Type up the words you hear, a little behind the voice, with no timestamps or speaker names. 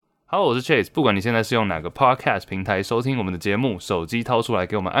Hello， 我是 Chase。不管你现在是用哪个 podcast 平台收听我们的节目，手机掏出来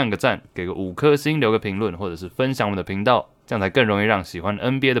给我们按个赞，给个5颗星，留个评论，或者是分享我们的频道，这样才更容易让喜欢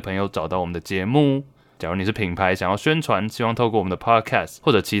NBA 的朋友找到我们的节目。假如你是品牌想要宣传，希望透过我们的 podcast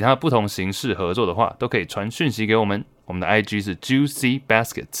或者其他不同形式合作的话，都可以传讯息给我们。我们的 IG 是 Juicy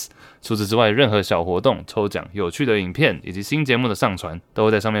Baskets。除此之外，任何小活动、抽奖、有趣的影片以及新节目的上传，都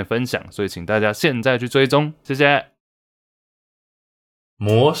会在上面分享，所以请大家现在去追踪，谢谢。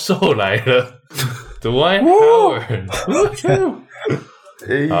魔兽来了，Dwight Howard。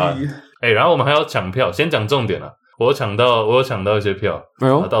然后我们还要抢票，先讲重点了。我有抢到一些票，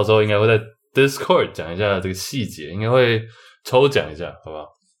到时候应该会在 Discord 讲一下这个细节，应该会抽奖一下，好不好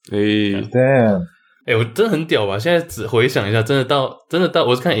？Damn！ 我真的很屌吧？现在只回想一下，真的到，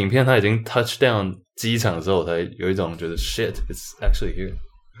我是看影片，他已经 touchdown 机场的时候，我才有一种觉得 shit， it's actually here。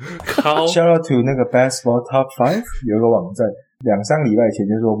靠 ！Shout out to 那个 Basketball Top 5有一个网站，2-3个礼拜前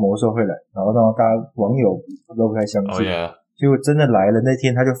就说魔兽会来，然后大家网友都不太相信，结果真的来了。那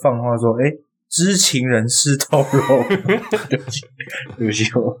天他就放话说：“知情人士透露，对不起，我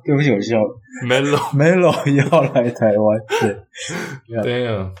笑了。Melo 要来台湾，对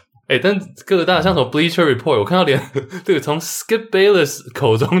啊。但各大像什么 Bleacher Report， 我看到连这个从 Skip Bayless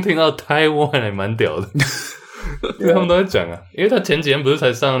口中听到台湾还蛮屌的，因为他们都在讲啊，因为他前几天不是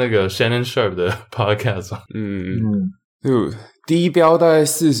才上那个 Shannon Sharp 的 podcast 吗？就第一标大概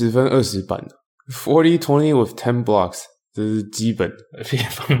40分20板 40-20 with 10 blocks， 这是基本别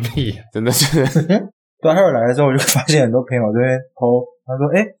放屁，真的是。对，他有来的时候，我就发现很多朋友这边 po， 他说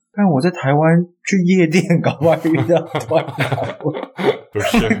看我在台湾去夜店，搞不好遇到Dwight Howard。不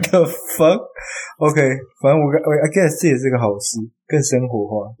是 What the fuck？ OK， 反正我 I guess 这也是个好事，更生活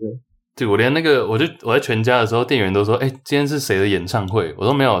化。对，我连那个我在全家的时候，店员都说：“今天是谁的演唱会？”我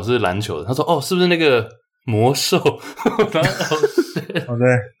说：“没有，是篮球的。”他说：“是不是那个魔兽？”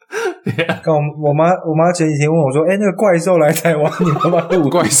对。刚我妈前几天问我说：“那个怪兽来台湾，你们要不要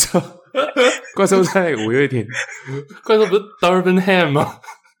怪兽？怪兽在5月天，怪兽不是 Darvin Ham 吗？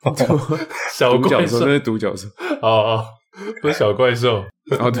小怪兽，那是独角兽。不是小怪兽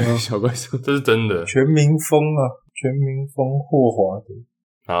对，小怪兽，这是真的。全民疯啊，全民疯霍华德。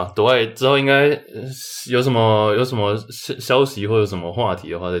好，国外之后应该有什么消息或者什么话题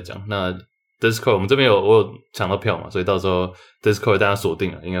的话再讲。那 Discord 我们这边我有抢到票嘛，所以到时候 Discord 大家锁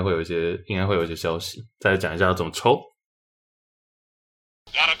定了，应该会有一些消息，再来讲一下要怎么抽。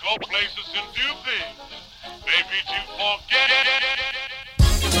Gotta go places and do things, maybe to forget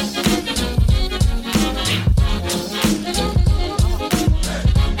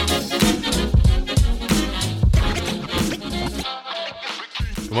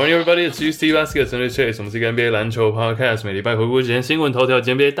Good morning, everybody. It's Juicy Baskets and Chase. 我们是一个 NBA 篮球 podcast， 每礼拜回顾几件新闻头条、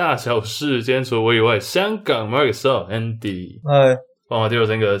NBA 大小事。今天除了我以外，香港 Marcus Andy， 帮我第二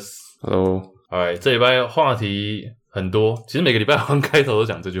真个 ，Hello， Alright， 这礼拜话题很多，其实每个礼拜好像开头都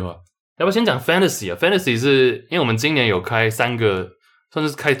讲这句话。要不要先讲 Fantasy 啊 ？Fantasy 是因为我们今年有开3个，算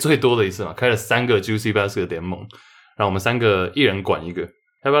是开最多的一次嘛，开了3个 Juicy Basket 联盟，然后我们3个一人管一个。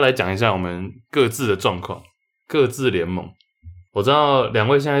要不要来讲一下我们各自的状况，各自联盟？我知道2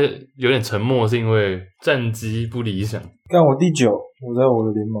位现在有点沉默，是因为战绩不理想。干我第9，我在我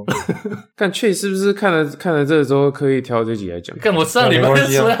的联盟。干Chase是不是看了这周可以挑这集来讲？干我上礼拜就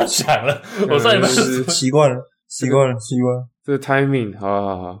说要讲了，我上礼拜是习惯了。这个 timing，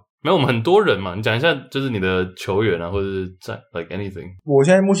 好。没有，我们很多人嘛，你讲一下，就是你的球员啊，或者是like anything。我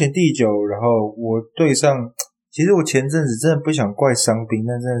现在目前第9，然后我对上，其实我前阵子真的不想怪伤兵，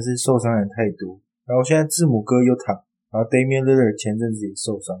但真的是受伤人太多。然后现在字母哥又躺。然后 Damian Lillard 前阵子也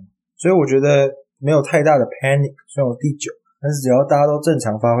受伤，所以我觉得没有太大的 panic。虽然我第9，但是只要大家都正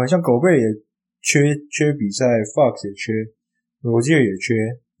常发挥，像狗贝也缺比赛 ，Fox 也缺，罗吉尔也缺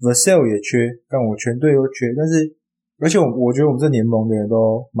 ，Vassell 也缺，但我全队都缺。但是而且我觉得我们这联盟的人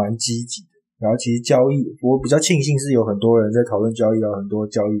都蛮积极的。然后其实交易，我比较庆幸是有很多人在讨论交易，有很多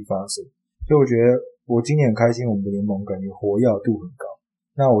交易发生，所以我觉得我今年很开心，我们的联盟感觉活跃度很高。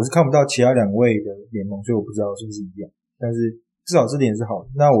那我是看不到其他2位的联盟，所以我不知道是不是一样。但是至少这点是好的。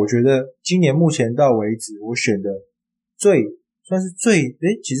那我觉得今年目前到为止，我选的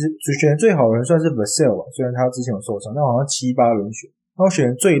其实选的最好的人算是 Vassell 吧，虽然他之前有受伤，但好像7-8轮选。那我选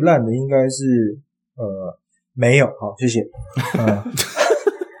的最烂的应该是没有，好，谢谢。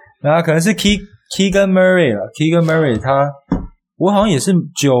那可能是 Keegan Murray 啦 ，Keegan Murray 我好像也是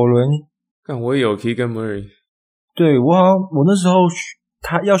9轮，看我也有 Keegan Murray， 对，我那时候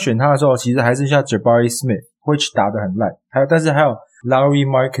他要选他的时候，其实还剩下 Jabari Smith。which 打得很烂，但是还有 Lauri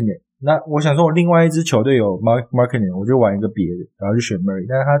Markkanen。那我想说，我另外一支球队有 Markkanen， 我就玩一个别的，然后就选 Murray。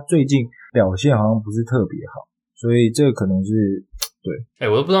但是他最近表现好像不是特别好，所以这个可能是对，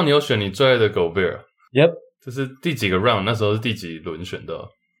我都不知道你有选你最爱的狗贝尔。Yep， 这是第几个 round？ 那时候是第几轮选到？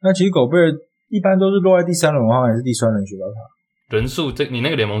那其实狗贝尔一般都是落在第3轮，好像也是第3轮选到他。人数你那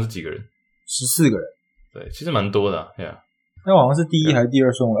个联盟是几个人？14个人。对，其实蛮多的，yeah。那我好像是第1还是第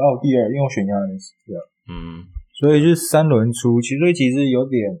2顺位？第2，因为我选Giannis，所以就是3轮出，所以其实有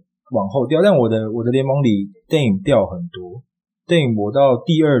点往后掉。但我的联盟里Dame掉很多，Dame我到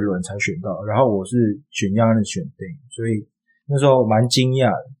第2轮才选到，然后我是选Giannis选Dame，所以那时候蛮惊讶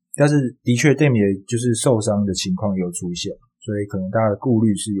的。但是的确 Dame 也就是受伤的情况有出现，所以可能大家的顾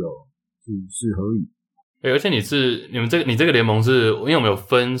虑是合理。而且你这个联盟是因为我们有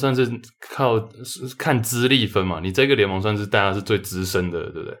分，算是靠看资历分嘛？你这个联盟算是大家是最资深的，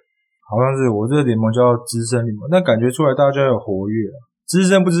对不对？好像是我这个联盟叫资深联盟，那感觉出来大家有活跃啊。资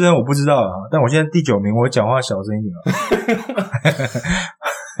深不资深我不知道啊，但我现在第9名，我讲话小声一点啊。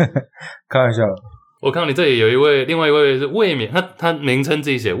开玩笑。我看到你这里有另外一位是卫冕，他名称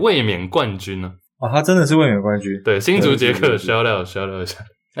自己写卫冕冠军呢。他真的是卫冕冠军。对，新竹杰克shout out一下。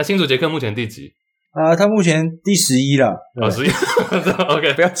那新竹杰克目前第几？他目前第11啦。11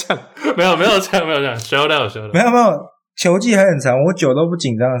 OK， 不要这样，没有这样 shout out。 没有，球季还很长，我9都不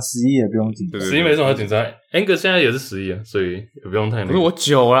紧张，11也不用紧张。11没什么好紧张，Angus 现在也是11啊，所以也不用太不是我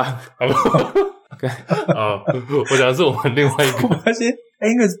9啦。我讲的是我们另外一个。我发现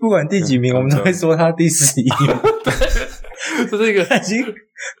Angus 不管第几名，我们都会说他第11。对，这是一个已经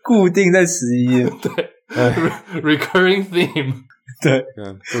固定在11了。对，recurring theme。对，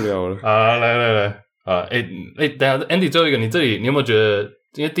不聊了。来等一下 ，Andy 最后一个，你这里你有没有觉得，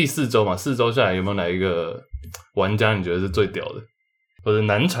因为第4周嘛，4周下来有没有哪一个玩家你觉得是最屌的，或者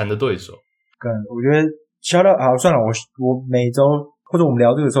难缠的对手？我觉得 shout out 好，算了，我每周或者我们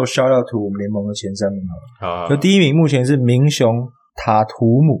聊这个时候 shout out to 我们联盟的前3名好了。好，就第1名目前是明雄塔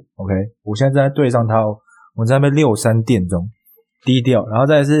图姆 ，OK， 我现在正在对上他，我正在被63电中，低调，然后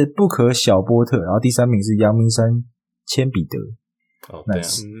再来是不可小波特，然后第3名是阳明山千比德。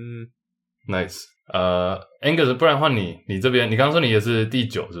nice。Angus， 不然换你这边，你刚刚说你也是第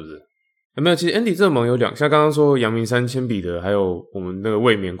9，是不是？没有，其实 Andy 这个盟有2，像刚刚说阳明山千比德，还有我们那个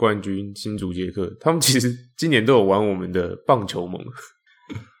卫冕冠军新竹杰克，他们其实今年都有玩我们的棒球盟，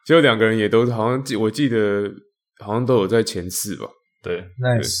结果2个人也都好像我记得好像都有在前4吧。对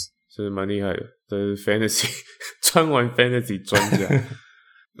 ，nice， 是蛮厉害的，这是 Fantasy 专玩 Fantasy 专家。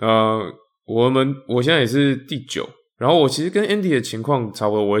我现在也是第9。然后我其实跟 Andy 的情况差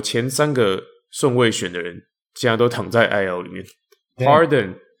不多，我前3个顺位选的人现在都躺在 IL 里面。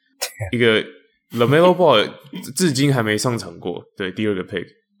Harden 一个 LaMelo Ball 至今还没上场过，对，第2个 pick。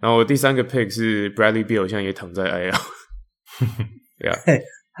然后我第3个 pick 是 Bradley Beal， 现在也躺在 IL。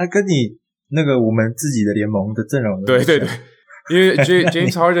他跟你那个我们自己的联盟的阵容，对，因为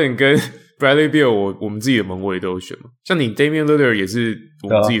James Harden 跟 Bradley Beal 我们自己的盟我也都有选嘛，像你 Damian Lillard 也是我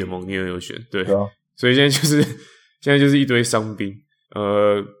们自己的盟，你也有选，对，所以现在就是一堆伤兵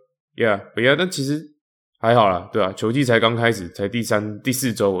，yeah，但其实还好啦，对吧？球季才刚开始，才第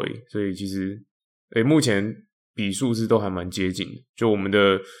4周而已，所以其实目前比数是都还蛮接近的，就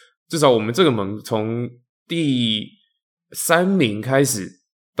至少我们这个盟从第3名开始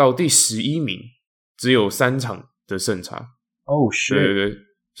到第11名只有3场的胜差。Oh shit！ 对，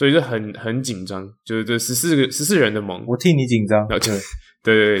所以就很紧张，就是这14人的盟，我替你紧张。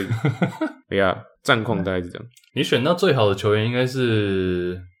对，哎呀，战况大概是这样。你选到最好的球员应该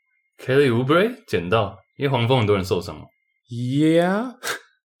是 Kelly Oubre 捡到，因为黄蜂很多人受伤了。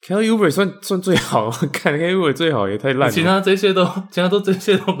Yeah，Kelly Oubre 算最好，看 Kelly Oubre 最好也太烂了。其他这些都不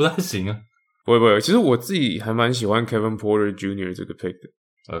太行啊。不会，其实我自己还蛮喜欢 Kevin Porter Jr. 这个 pick 的。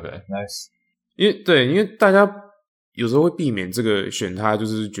OK，nice。因为大家有时候会避免这个选他，就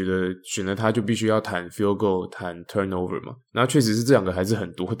是觉得选了他就必须要谈 field goal 谈 turnover 嘛，然后确实是这2个还是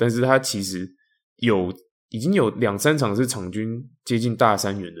很多，但是他其实已经有2-3场是场均接近大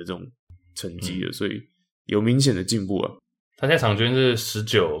3元的这种成绩了，所以有明显的进步啊。他现在场均是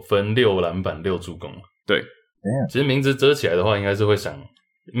19分6篮板6助攻。对，其实名字遮起来的话应该是会想，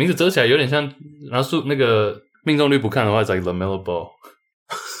名字遮起来有点像，然后那个命中率不看的话，like LaMelo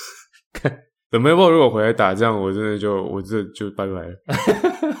Ball。LaMelo Ball 如果回来打这样，我这就拜拜了。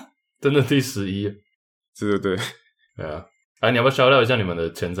真的第11，对啊。你要不要shout out一下你们的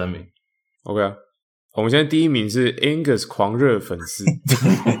前3名 ？OK 啊，我们现在第1名是 Angus 狂热粉丝。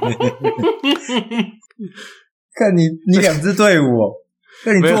看你2支队伍哦，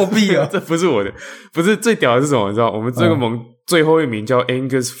看你作弊哦。这不是我的，不是最屌的是什么？你知道，我们这个盟最后一名叫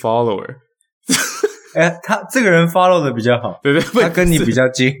Angus Follower。他这个人 follow 的比较好，对，他跟你比较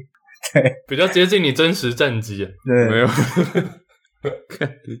近。对，比较接近你真实战绩啊。对，没有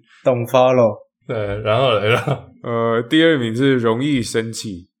懂 follow。对，然后第2名是容易生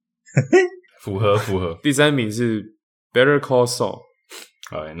气，符合。第3名是 Better Call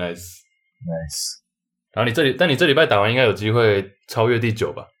Saul。Okay, nice。然后你这礼拜打完应该有机会超越第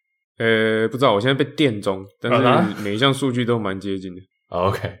9吧？不知道，我现在被电中，但是每一项数据都蛮接近的。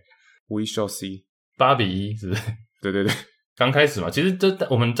OK，We shall see。8-1是不是？对，刚开始嘛，其实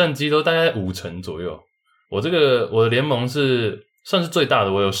我们战绩都大概5成左右。我的联盟算是最大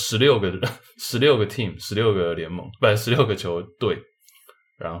的，我有16个 team， 16个联盟，不，16个球队。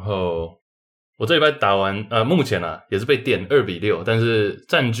然后我这礼拜打完，目前也是被电2-6，但是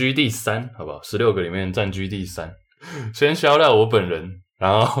占居第3，好不好？16个里面占居第3。先shout out我本人，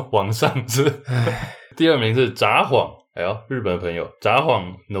然后往上是第2名是札幌，日本的朋友札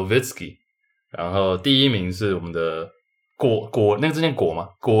幌 Novitsky， 然后第1名是我们的那个字念果嘛，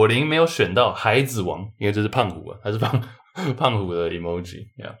果林没有选到孩子王，因为这是胖虎啊，他是胖虎的 emoji，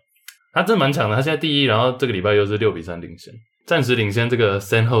 他真的蛮强的，他现在第1，然后这个礼拜又是6-3领先，暂时领先这个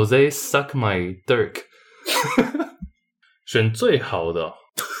San Jose Suck My Dirk。 选最好的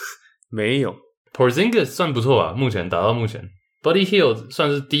没有 Porzingis 算不错啊，打到目前 Buddy Hield 算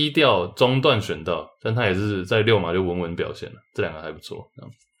是低调中段选到，但他也是在6码就稳稳表现了，这2个还不错。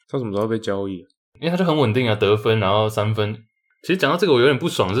他什么时候被交易？因为他就很稳定啊，得分然后3分。其实讲到这个我有点不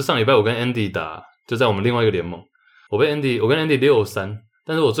爽，是上礼拜我跟 Andy 打，就在我们另外一个联盟，我跟 Andy 6-3，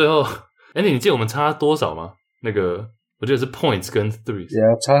但是我最后 Andy 你记得我们差多少吗？那个我记得是 points 跟 threes，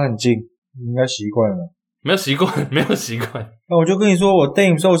 差很近，应该习惯了。没有习惯。那我就跟你说，我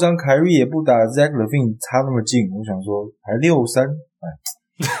Dame 受伤，凯瑞也不打 ，Zach LaVine 差那么近，我想说还6-3，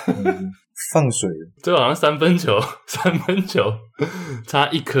放水了。最后好像三分球差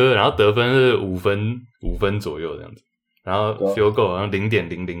1颗，然后得分是5分左右这样子，然后 field goal 好像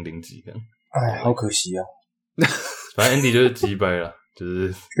0.00几这样。好可惜啊！反正 Andy 就是鸡掰了，就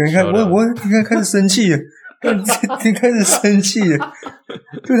是你看我应该开始生气了，开始生气了，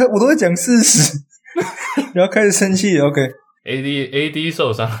就是我都会讲事实，然后开始生气了。OK。AD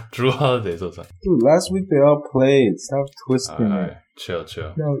受伤 ，Drew Holiday 受伤。Dude, last week they all played. Stop twisting it. Chill.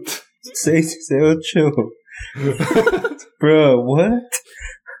 No, 谁要 chill? Bro, what?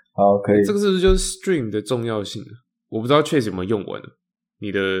 好，可以。这个是不是就是 stream 的重要性？我不知道确实有没有用完了。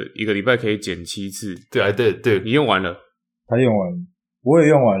你的一个礼拜可以剪7次。对，你用完了。他用完了，我也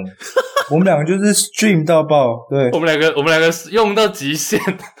用完了。我们两个就是 stream 到爆。对，我们两个用到极限。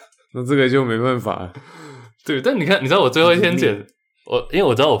那这个就没办法了。对，但你知道我最后一天剪，因为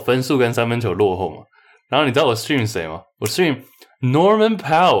我知道我分数跟3分球落后嘛，然后你知道我 stream 谁吗？我 stream Norman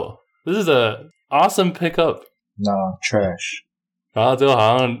Powell， 这是the awesome pickup。Nah, trash。然后最后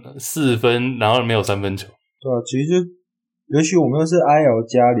好像4分，然后没有3分球。对啊，其实就尤其我们又是 IL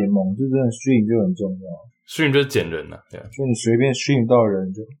加联盟，就真的 stream 就很重要。stream 就是捡人啊，对啊，就你随便 stream 到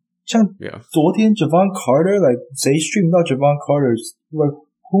人就像昨天 Javon Carter， like 谁 stream 到 Javon Carter，like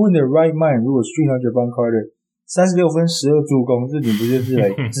who in their right mind 如果 stream 到 Javon Carter 36分12助攻，这你不就是来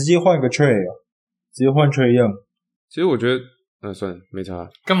直接换个 Trey 啊，直接换 Trey Young。其实我觉得算了，没差。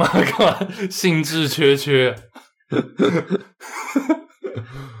干嘛兴致缺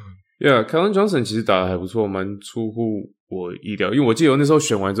Keldon Johnson 其实打得还不错，蛮出乎我意料，因为我记得我那时候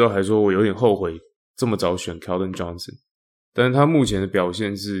选完之后还说我有点后悔这么早选 Keldon Johnson， 但是他目前的表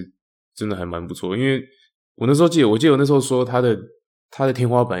现是真的还蛮不错，因为我那时候我记得我那时候说他的天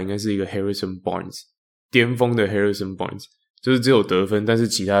花板应该是一个 Harrison Barnes， 巅峰的 Harrison Barnes， 就是只有得分，但是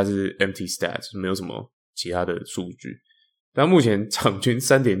其他是 empty stats， 没有什么其他的数据。但目前场均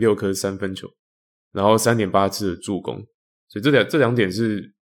 3.6 颗3分球，然后 3.8 次的助攻，所以这两点是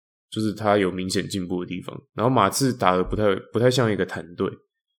就是他有明显进步的地方。然后马刺打得不太像一个团队，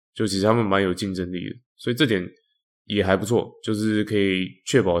就其实他们蛮有竞争力的，所以这点也还不错，就是可以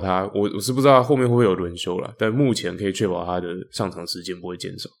确保他，我是不知道后面会不会有轮休啦，但目前可以确保他的上场时间不会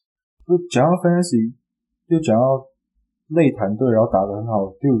减少。讲到 Fantasy， 就讲到类团队，然后打得很好，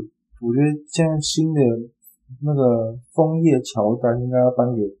就我觉得现在新的那个枫叶乔丹应该要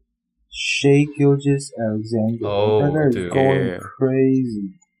颁给 Shai Gilgeous-Alexander， 他在 going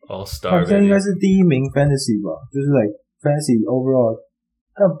crazy。All-Star， 他现在应该是第1名 Fantasy 吧，就是 like Fantasy overall，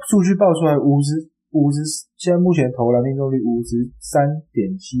 但数据报出来50，现在目前投篮命中率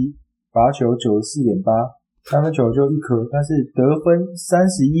 53.7， 罚球 94.8， 三分球就1颗，但是得分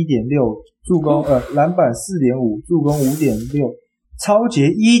 31.6， 助攻篮板 4.5， 助攻 5.6， 超节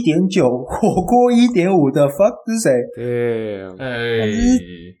 1.9， 火锅 1.5 的 fuck 是谁？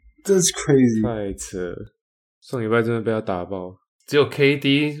这是 crazy， 太扯，上礼拜真的被他打爆。只有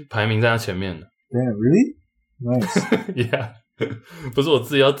KD 排名在他前面的。Damn, really? Nice. Yeah. 不是我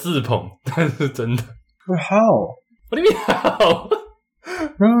自己要自捧，但是真的。How? What do you mean how?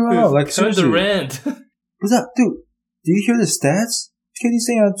 No, like Kevin Durant 不是啊 ，Dude, do you hear the stats? KD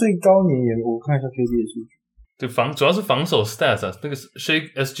生涯最高年也，我看一下 KD 的数据。对主要是防守 stats 啊，那个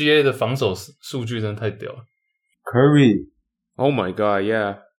SGA 的防守数据真的太屌了。Curry, Oh my god,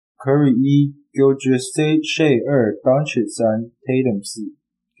 yeah. Curry 1 Gilgeous-Shea 2 Doncic 3 Tatum 4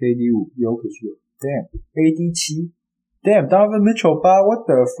 KD 5 Jokic 6 Damn, AD 7 Damn, Donovan Mitchell 8 What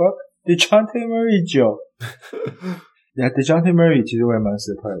the fuck? DeJounte Murray 9 Yeah, DeJounte Murray 其实我也蛮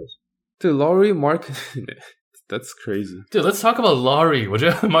surprise。 对 Lauri Markkanen That's crazy. Dude, let's talk about Lauri. 我觉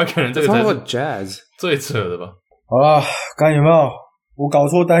得 Markkanen 这个才是 Jazz 最扯的吧。好啦，刚有没有？我搞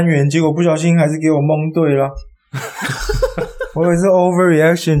错单元，结果不小心还是给我蒙对了。我以为是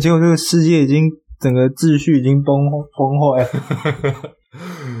overreaction， 结果这个世界已经整个秩序已经崩坏。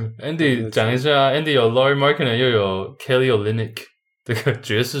Andy 讲一下 ，Andy 有 Lauri Markkanen 又有 Kelly Olynyk 这个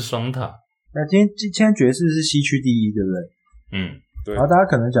爵士双塔。那现在爵士是西区第一，对不对？对。然后大家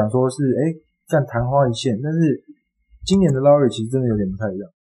可能讲说是干昙花一现，但是今年的 Lauri 其实真的有点不太一样。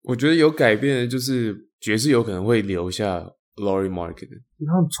我觉得有改变的就是爵士有可能会留下 Lauri Markkanen，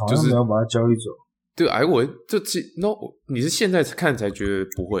 他们从来没有把他交易走。对，我no， 你是现在看才觉得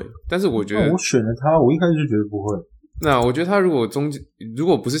不会，但是我觉得我选了他，我一开始就觉得不会。那我觉得他如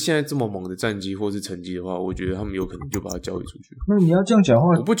果不是现在这么猛的战绩或是成绩的话，我觉得他们有可能就把他交易出去。那你要这样讲的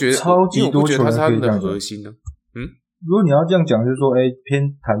话，我不觉得超级多球员可以这样讲。他是他们的核心呢。如果你要这样讲，就是说，偏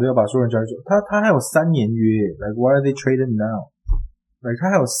坦队要把所有人交易走，他还有3年约 ，like why are they trading now？ like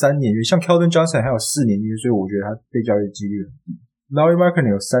他还有3年约，像 Keldon Johnson 还有4年约，所以我觉得他被交易的几率很低。Lauri Markkanen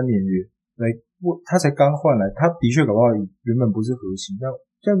有3年约 ，like 他才刚换来，他的确搞不好原本不是核心，但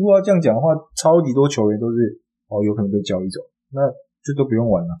如果要这样讲的话，超级多球员都是有可能被交易走，那就都不用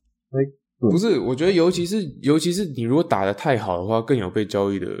玩了。不是，我觉得尤其是你如果打得太好的话，更有被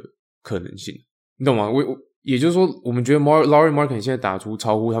交易的可能性，你懂吗？也就是说，我们觉得 Lauri Markkanen 现在打出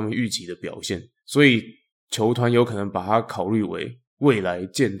超乎他们预期的表现，所以球团有可能把他考虑为未来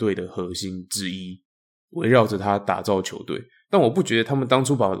舰队的核心之一，围绕着他打造球队。但我不觉得他们当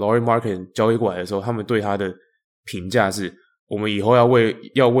初把 Lauri Markkanen 交易过来的时候，他们对他的评价是我们以后要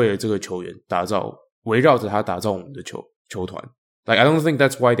为了这个球员围绕着他打造我们的球团。Like I don't think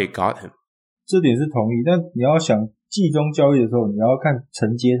that's why they got him。 这点是同意，但你要想季中交易的时候，你要看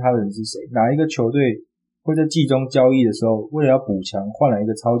承接他的人是谁，哪一个球队会在季中交易的时候，为了要补强，换来一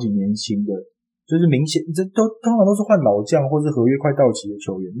个超级年轻的，就是明显这通常都是换老将或是合约快到期的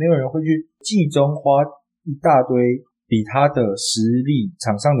球员，没有人会去季中花一大堆比他的实力、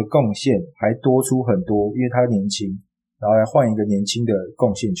场上的贡献还多出很多，因为他年轻，然后来换一个年轻的贡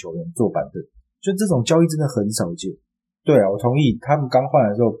献球员做板凳，就这种交易真的很少见。对啊，我同意，他们刚换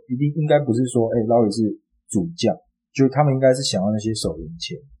的时候应该不是说Lauri 是主将，就他们应该是想要那些首轮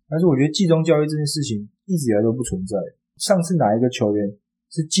签。但是我觉得季中交易这件事情一直以来都不存在。上次哪一个球员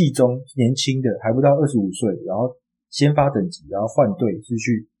是季中年轻的还不到25岁，然后先发等级，然后换队是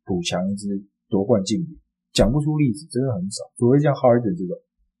去补强一支夺冠劲旅，讲不出例子，真的很少，除非像 Harden 这种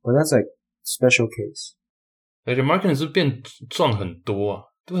but that's like special case。 而且 Markkanen 是变壮很多啊，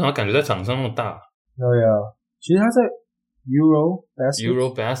为什么感觉在场上那么大？对啊，其实他在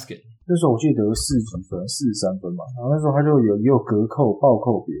Eurobasket 那时候我记得得4几分，43分嘛，然后那时候他就也有隔扣暴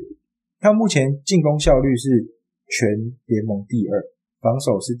扣别人。他目前进攻效率是全联盟第2，防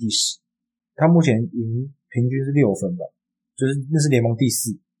守是第10，他目前平均是6分吧，就是那是联盟第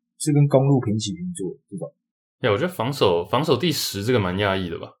4，是跟公路平起平坐这种。我觉得防守第10这个蛮讶异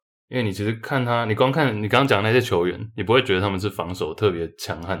的吧，因为你其实看他，你光看你刚刚讲的那些球员，你不会觉得他们是防守特别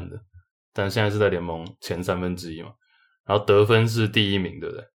强悍的，但现在是在联盟前1/3嘛，然后得分是第1名，对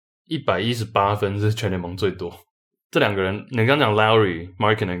不对？118分是全联盟最多。这两个人，你刚讲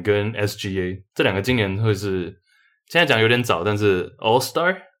Lauri、Markkanen 跟 SGA 这两个今年会是现在讲有点早，但是 All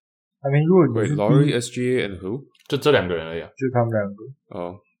Star。I mean， 如果你是Lauri SGA and who？ 就这两个人而已啊，就他们两个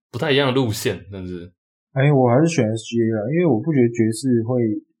不太一样的路线，但是我还是选 SGA 啦，因为我不觉得爵士会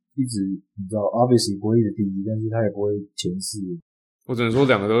一直，你知道 obviously 不会一直第一，但是他也不会前4。我只能说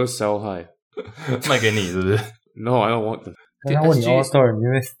两个都是 sell high 卖给你是不是？No, I don't want them。但他问你 All Star，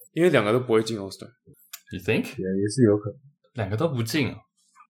 因为两个都不会进 All Star。You think？ 也是有可能，两个都不进啊。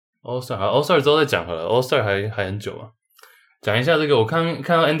All Star 之后再讲好了 ，All Star 还很久啊。讲一下这个，我看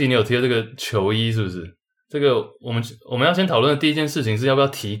到 Andy 你有贴这个球衣是不是？这个我们要先讨论的第一件事情是要不要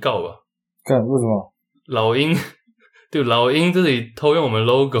提告吧？干为什么？老鹰对老鹰这里偷用我们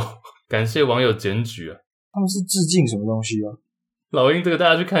logo， 感谢网友检举啊。他们是致敬什么东西啊？老鹰这个大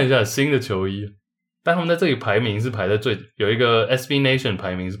家去看一下新的球衣，但他们在这里排名是排在有一个 SB Nation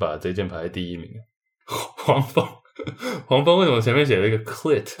排名是把这件排在第1名。黄蜂为什么前面写了一个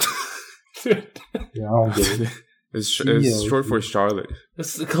clit？ 然后 It's short for Charlotte。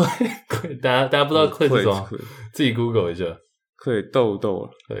是 Clay， 大家不知道 Clay 是什么，自己 Google 一下。Clay 豆豆，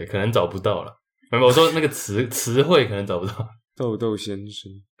对，可能找不到了。我说那个词汇可能找不到。豆豆先生，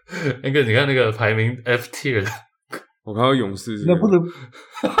那个你看那个排名 F tier 的，我看到勇士这个，那不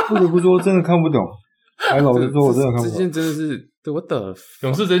得不说，真的看不懂。老实说，我真的看不懂。这件真的是，对，我的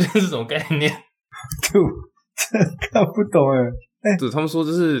勇士这件是什么概念？对，真的看不懂哎。对，他们说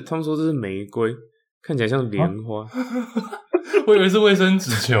这是玫瑰，看起来像莲花。我以为是卫生纸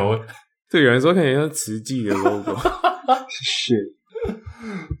球。对，有人说看起来像慈济的 logo。是。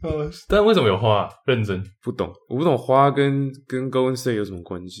但为什么有花？认真不懂，我不懂花跟 Golden State 有什么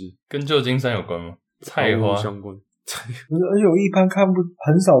关系？跟旧金山有关吗？菜花相关。不是，而且我一般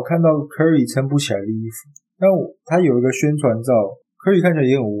很少看到 Curry 撑不起来的衣服。但他有一个宣传照 ，Curry 看起来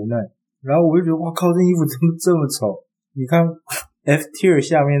也很无奈。然后我就觉得，哇靠，这衣服怎么这么丑？你看 F tier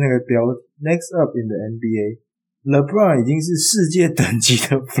下面那个标 ，Next up in the NBA。LeBron 已经是世界等级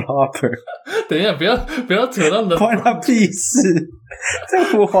的 flopper。等一下，不要扯到 LeBron， 关他屁事！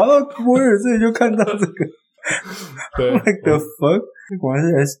在我滑到博尔这里就看到这个。对 ，Like the fuck， 果然是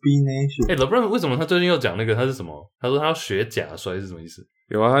SB Nation。LeBron 为什么他最近又讲那个他是什么？他说他要学假摔是什么意思？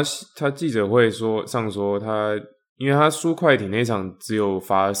有啊，他记者会说他，因为他输快艇那场只有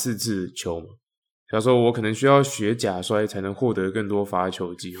罚4次球嘛，他说我可能需要学假摔才能获得更多罚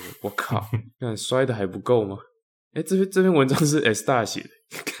球机会。我靠，那摔的还不够吗？这篇文章是 S 大写的，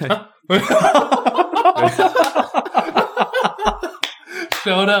看，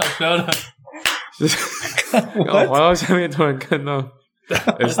漂亮，我滑到下面突然看到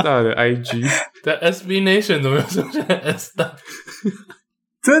S 大的 IG， 在 SB Nation 怎么有出现 S 大？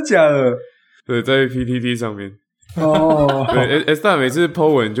真的假的？对，在 PTT 上面。哦，对 ，S 大每次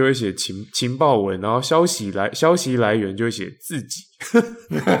po 文就会写情报文，然后消息来源就会写自己。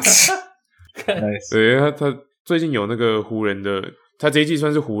对，他最近有那个湖人的，他这一季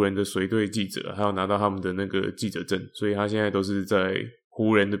算是湖人的随队记者，还有拿到他们的那个记者证，所以他现在都是在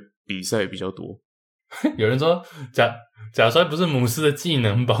湖人的比赛比较多。有人说假摔不是姆斯的技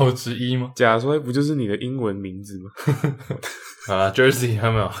能包之一吗？假摔不就是你的英文名字吗？好啦 Jersey 还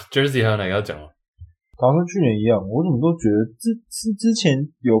有没有 ？Jersey 还有哪个要讲吗？好像跟去年一样，我怎么都觉得之前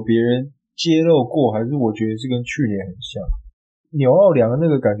有别人揭露过，还是我觉得是跟去年很像。纽奥良的那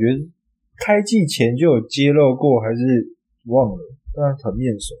个感觉。开季前就有揭露过，还是忘了，但很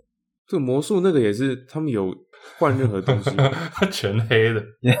面熟。这个魔术那个也是，他们有换任何东西，全黑的，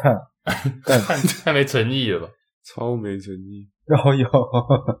太没诚意了吧？超没诚意。有，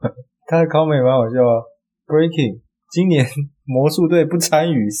他的 comment 蛮好笑啊。Breaking， 今年魔术队不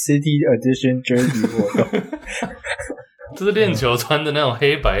参与 City Edition Jersey 活动。这是练球穿的那种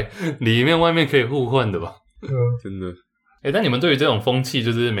黑白，里面外面可以互换的吧？真的。但你们对于这种风气，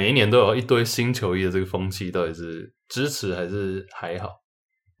就是每一年都有一堆新球衣的这个风气，到底是支持还是还好？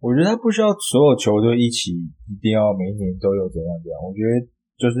我觉得他不需要所有球队一定要每一年都有怎样。我觉得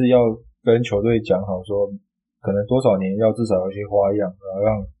就是要跟球队讲好说，可能多少年要至少有一些花样，然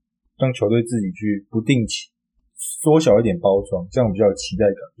后让球队自己去不定期缩小一点包装，这样比较有期待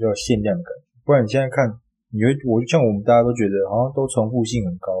感，比较有限量的感觉。不然你现在看，像我们大家都觉得好像都重复性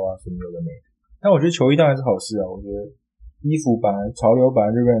很高啊，什么有的没的。但我觉得球衣当然是好事啊，我觉得。衣服潮流本来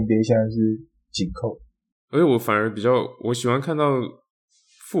就跟 NBA 现在是紧扣，而且我反而我喜欢看到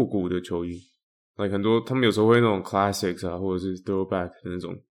复古的球衣，很多他们有时候会那种 classics 啊，或者是 throwback 的那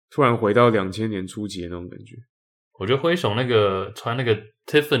种，突然回到2000年初期的那种感觉。我觉得灰熊穿那个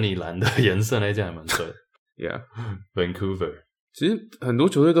Tiffany 蓝的颜色那件还蛮帅的。Yeah， Vancouver 其实很多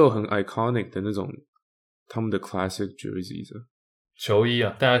球队都有很 iconic 的那种他们的 classic jerseys 球衣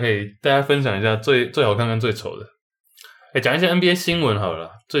啊，大家分享一下最好看跟最丑的。讲一些 NBA 新闻好了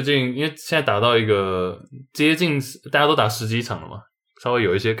啦。最近因为现在打到一个接近大家都打10几场了嘛，稍微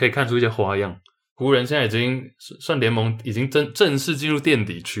有一些可以看出一些花样。湖人现在已经算联盟已经正式进入垫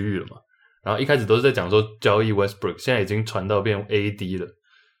底区域了嘛。然后一开始都是在讲说交易 Westbrook， 现在已经传到变 AD 了。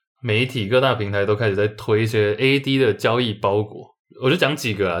媒体各大平台都开始在推一些 AD 的交易包裹。我就讲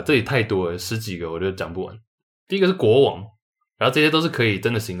几个啦，这里太多了，10几个我就讲不完。第一个是国王，然后这些都是可以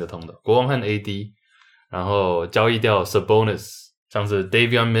真的行得通的。国王和 AD。然后交易掉 Sabonis， 像是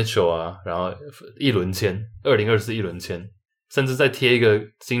Davion Mitchell 啊，然后一轮签，2024一轮签，甚至再贴一个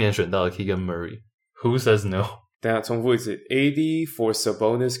今年选到的 Keegan Murray。Who says no？ 等一下重复一次 ，AD for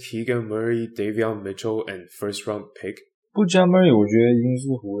Sabonis, Keegan Murray, Davion Mitchell and first round pick。不加 Murray， 我觉得一定是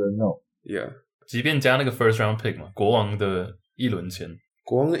湖人哦。Yeah， 即便加那个 first round pick 嘛，国王的一轮签，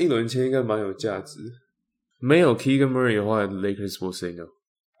国王的一轮签应该蛮有价值。没有 Keegan Murray 的话 ，Lakers will say no。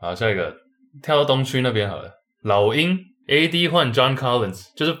好，下一个。跳到东区那边好了，老鹰 AD 换 John Collins，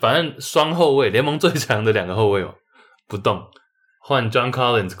 就是反正双后卫，联盟最强的2个后卫嘛。不动，换 John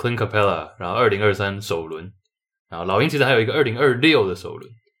Collins、Clint Capella， 然后2023首轮，然后老鹰其实还有一个2026的首轮。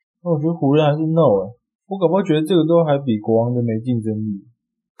我觉得湖人还是 no 我搞不好觉得这个都还比国王的没竞争力。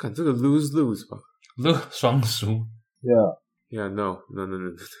看这个 lose 吧双输。Yeah, no.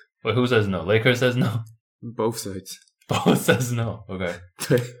 Wait, who says no? Lakers says no? Both sides. Both says no. OK.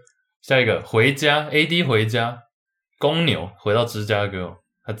 对，下一个回家 ，AD 回家，公牛回到芝加哥，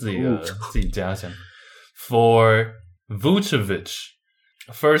他自己家乡。For Vucevic,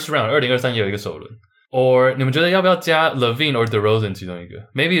 first round 2023也有一个首轮。Or 你们觉得要不要加 Levine or DeRozan 其中一个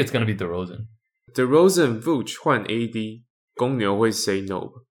 ？Maybe it's gonna be DeRozan。DeRozan Vuce 换 AD， 公牛会 say no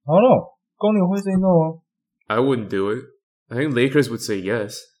吧 ？I don't know， 公牛会 say no I wouldn't do it. I think Lakers would say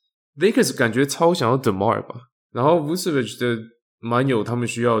yes. Lakers 感觉超想要 DeMar 吧，然后 Vucevic 的蛮有他们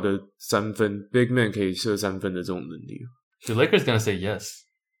需要的三分 ，Big Man 可以射三分的这种能力。So Lakers gonna say yes.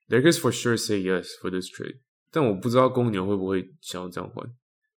 Lakers for sure say yes for this trade. 但我不知道公牛会不会想要这样换。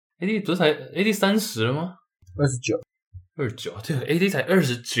AD 不是才 AD 30了吗？29，对 ，AD 才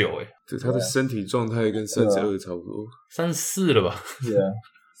29哎，对，他的身体状态跟32差不多，34了吧？对啊，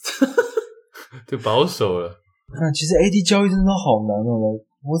对，保守了。看，其实 AD 交易真的都好难哦。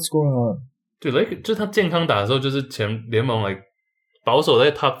What's going on？ 对 ，Lakers 就他健康打的时候，就是前联盟来保守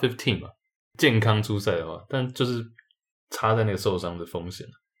在 Top 15嘛，健康出赛的话，但就是差在那个受伤的风险。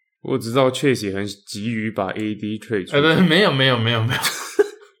我知道确实很急于把 AD trade 出去。对，没有。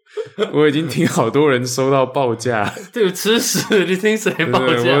我已经听好多人收到报价，对，吃屎！你听谁报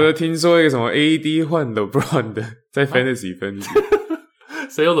价？我都听说一个什么 AD 换 LeBron 的，在 Fantasy 分级，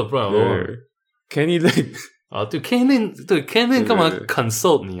谁有 LeBron？ Kenny Lin 啊，对 Kenny Lin， Kenny Lin 干嘛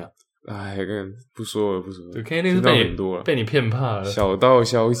consult 你啊？哎，不说了。对 Kenny Lin 被你骗怕了。小道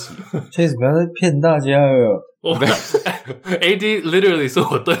消息，确实不要再骗大家了。AD literally 是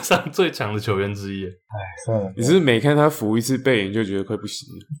我队上最强的球员之一。算了，你是不是每看他扶一次背，你就觉得快不行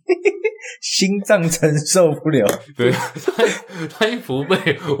了？心脏承受不了。对，他一扶背，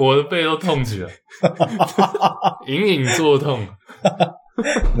我的背都痛起来，隐隐作痛。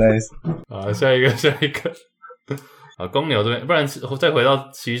Nice。好，下一个。好，公牛这边，不然再回到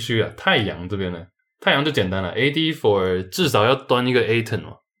西区啊，太阳这边呢，太阳就简单了 ，AD for 至少要端一个 Ayton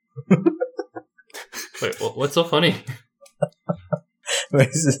嘛。Wait, what's so funny? 没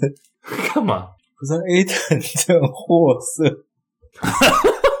事，干嘛？不是 Ayton 这种货色。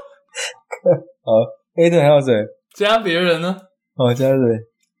好 ，Ayton 还有谁？加别人呢？哦，加谁？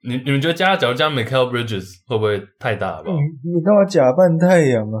你们觉得假如加 Mikal Bridges 会不会太大？好不好？你干嘛假扮太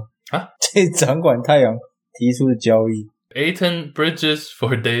阳啊？啊，这掌管太阳提出的交易 ，Ayton Bridges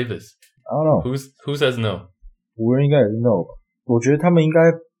for Davis. I don't know. Who says no? 湖人应该也是 no 吧？我觉得他们应该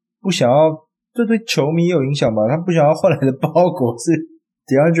不想要。这对球迷也有影响吧？他不想要换来的包裹是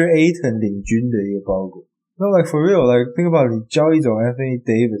DeAndre Ayton 领军的一个包裹。No, like for real, like think about it, 你交易走 Anthony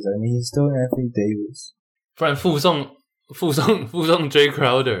Davis, I mean he's still Anthony Davis. 不然附送 Jay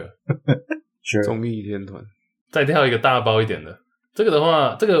Crowder， sure. 综艺天团，再跳一个大包一点的。这个的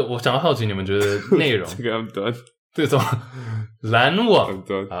话，这个我想要好奇你们觉得内容。这个 I'm done。这个什么篮网 I'm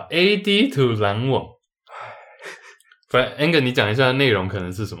done。啊 ，AD to 篮网。不然 Angus 你讲一下内容可能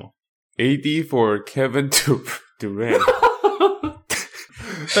是什么？ AD for Kevin Durant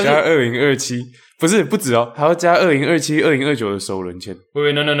加2027，不止哦，还要加2027、2029的首轮签。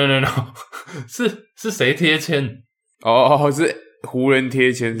喂 no， 是谁贴签？哦，是湖人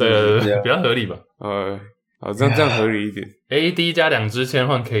贴签，对，比较合理吧？好，这样合理一点。AD 加2支签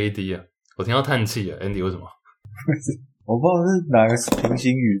换 KD 啊，我听到叹气啊 ，Andy 为什么？我不知道是哪个平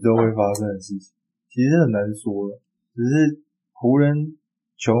行宇宙会发生的事情，其实很难说了。只是湖人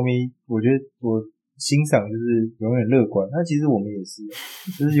球迷，我觉得我欣赏就是永远乐观，那其实我们也是，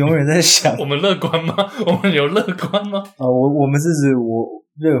就是永远在想我们乐观吗？我们有乐观吗？我们是指我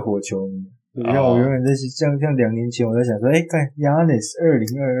热火球迷，像我永远在像2年前我在想说，看 Giannis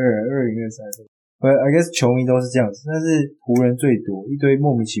 2022、2023， But I guess 球迷都是这样子，但是湖人最多一堆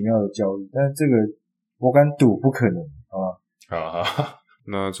莫名其妙的交易，但这个我敢赌不可能，好吧？好，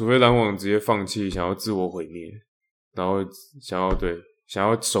那除非篮网直接放弃，想要自我毁灭，然后想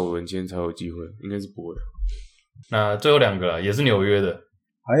要首轮签才有机会，应该是不会。那最后2个啦，也是纽约的，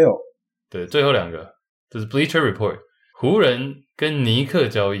还有对，最后2个就是 Bleacher Report， 湖人跟尼克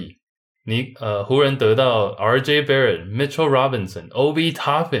交易，湖人得到 RJ Barrett、Mitchell Robinson、Obi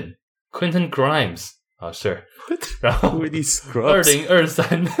Toppin、Quentin Grimes 啊 ，Sure， 然后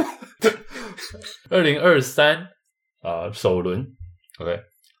2023首轮 ，OK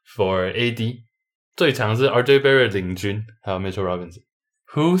for AD， 最强是 RJ Barrett 领军，还有 Mitchell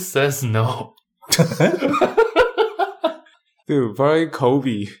Robinson。Who says no？ 对，probably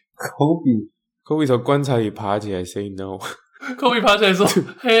Kobe Kobe 从棺材里爬起来 say no， Kobe 爬起来说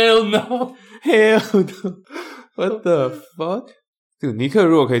Hell no Hell no What the fuck？ 这个尼克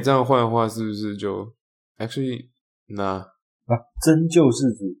如果可以这样换的话，是不是就 actually 真救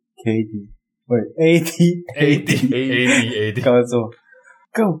世主 KD 喂 AD 搞错。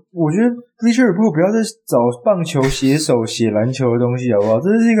我觉得 Bleacher Report 不要再找棒球写手写篮球的东西好不好？这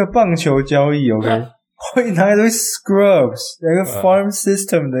是一个棒球交易 OK 会拿一堆 scrubs 一个 farm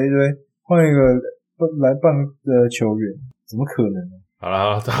system 的一堆换一个来棒的球员，怎么可能呢？好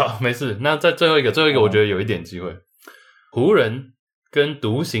了，没事。那在最后一个我觉得有一点机会。湖人跟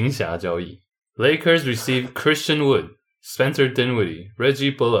独行侠交易 ，Lakers receive Christian Wood、Spencer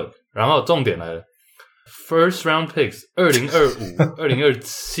Dinwiddie、Reggie Bullock， 然后重点来了 ，First round picks 2025、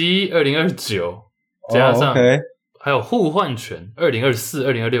2027、2029，加上还有互换权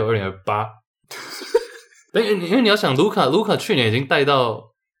2024、2026、2028。因为你要想卢卡去年已经带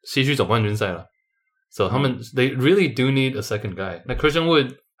到西区总冠军赛了。So 他们 they really do need a second guy。那 Christian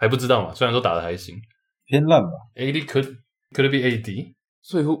Wood 还不知道嘛，虽然说打得还行，偏烂吧。AD could it be AD？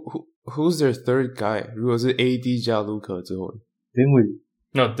 所以 who's their third guy？ 如果是 AD 加卢卡之后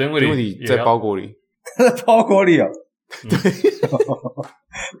 ，Dinwiddie 在包裹里，他在包裹里哦。对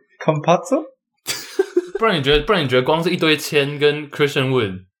 ，Compazzo。不然你觉得光是一堆签跟 Christian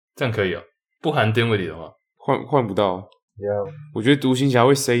Wood 这样可以哦？不含 Dinwiddie 的话，换不到。Yeah， 我觉得独行侠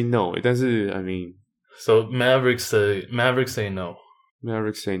会 say no， 但是 I mean。So Mavericks say no.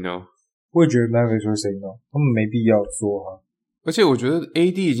 Mavericks say no. 我也觉得 Mavericks 会 say no， 他们没必要说哈。而且我觉得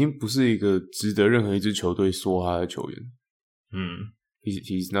AD 已经不是一个值得任何一支球队说他的球员。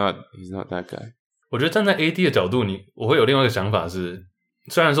He's not that guy. 我觉得站在 AD 的角度，我会有另外一个想法是，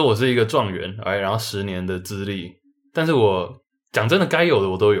虽然说我是一个状元，然后10年的资历，但是我讲真的该有的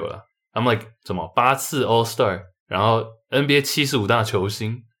我都有了。I'm like 什么8次 All Star， 然后 NBA 75大球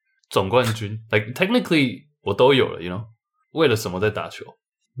星。总冠军 like technically 我都有了 you know 为了什么在打球？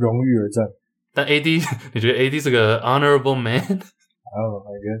荣誉而战。但 AD 你觉得 AD 是个 honorable man？ I don't know,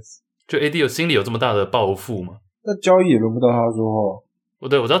 I guess 就 AD 心里有这么大的抱负吗？那交易也轮不到他说话。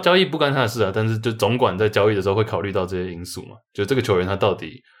对，我知道交易不干他的事啊，但是就总管在交易的时候会考虑到这些因素嘛。就这个球员他到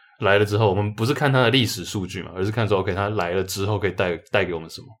底来了之后，我们不是看他的历史数据嘛，而是看说 OK 他来了之后可以带给我们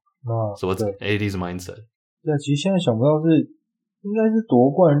什么。什么 AD's mindset？ 对，其实现在想不到是应该是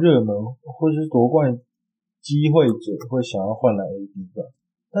夺冠热门或者是夺冠机会者会想要换来 AD 吧。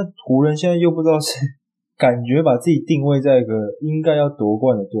但湖人现在又不知道是感觉把自己定位在一个应该要夺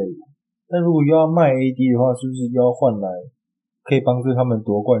冠的队伍，但如果又要卖 AD 的话，是不是又要换来可以帮助他们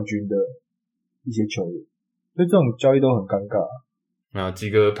夺冠军的一些球员？所以这种交易都很尴尬。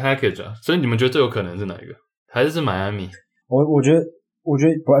几个 package 啊，所以你们觉得最有可能是哪一个？还是迈阿密？我觉得不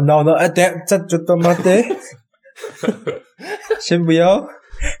no 这就他妈的先不要，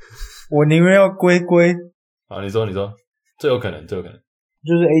我宁愿要龟。好，你说，最有可能就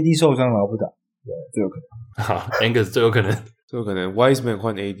是 AD 受伤了不打，对，最有可能。好 ，Angus 最有可能 Wiseman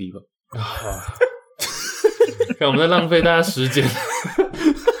换 AD 吧。看我们在浪费大家时间，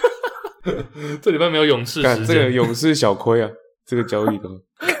这礼拜没有勇士时间，这个勇士小亏啊，这个交易的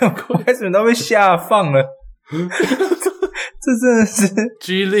，Wiseman 都被下放了，这真的是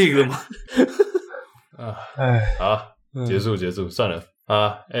G League 了吗？好。结束，算了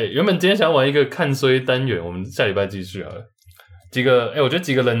啊！原本今天想要玩一个看衰单元，我们下礼拜继续好了。我觉得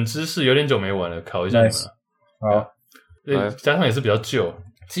几个冷知识有点久没玩了，考一下你们了。好，加上也是比较旧，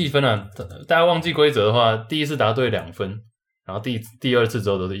计分啊，大家忘记规则的话，第一次答对2分，然后第二次之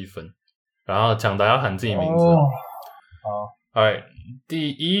后都是1分，然后抢答要喊自己名字。好，第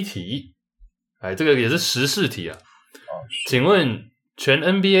一题，这个也是时事题啊，请问全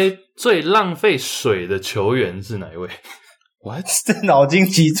NBA 最浪费水的球员是哪一位 ？What？ 这脑筋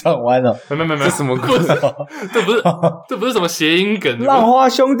急转弯哦！没，这什么故事？这不是什么谐音梗？浪花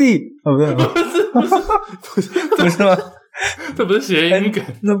兄弟？不是吗？这不是谐音梗。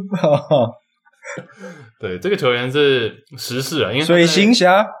对，这个球员是时事啊，因为水行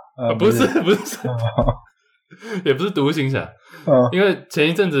侠不是，也不是独行侠。因为前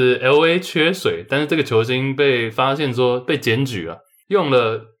一阵子 LA 缺水，但是这个球星被发现说被检举了。用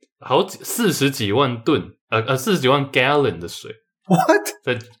了40几万吨40几万 gallon 的水 What？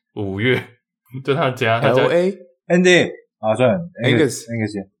 在5月就他家 LA Andy 算了 Angus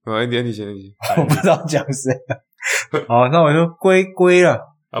Andy 先我不知道讲谁好，那我就龟了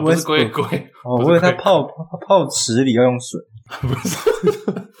不是龟我以为他泡池里要用水不是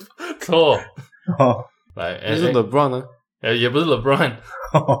错来这是 LeBron 呢也不是 LeBron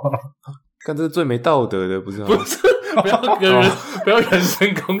看这是最没道德的不是不是不要人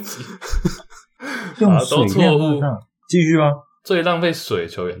身攻击用水都错误继续吗？最浪费水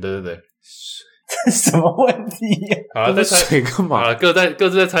球员对什么问题呀？好了，再猜干嘛？好了，各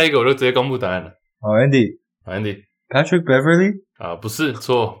自再猜一个，我就直接公布答案了。好 ，Andy。Patrick Beverly 不是，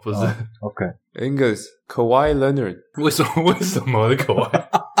错，不是。OK。Angus Kawhi Leonard 为什么是 Kawhi？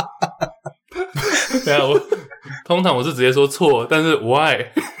 对啊，通常我是直接说错，但是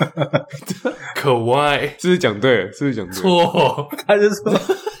why？ Kawhi 是不是讲对了？是不是讲对了？错，他就说，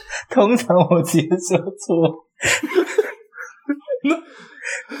通常我直接说错。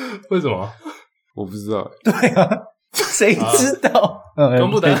为什么？我不知道。对啊，谁知道？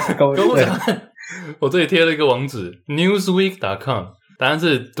公布答案，公布答案。我这里贴了一个网址 ，newsweek.com， 答案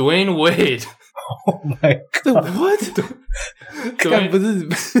是 Dwayne Wade。Oh my god！ 干不是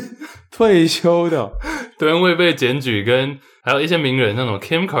退休的Dwayne Wade 被检举，跟还有一些名人，那种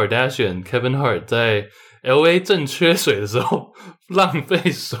Kim Kardashian、Kevin Hart 在 LA 正缺水的时候浪费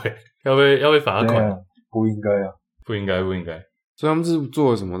水，要被罚款。不应该啊，不应该。所以他们是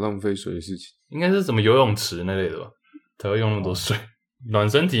做了什么浪费水的事情？应该是什么游泳池那类的吧，才会用那么多水。暖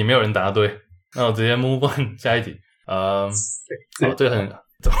身题没有人答对。那我直接 move on 下一题。这个很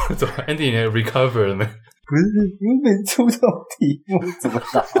怎么 Andy 你 recover 了没？不是，你每出这种题目怎么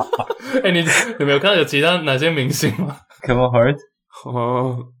答？你没有看到有其他哪些明星吗 ？Kevin Hart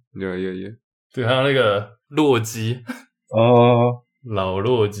有，对，还有那个洛基老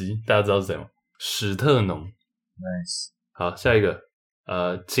洛基，大家知道是谁吗？史特农。Nice。好，下一个。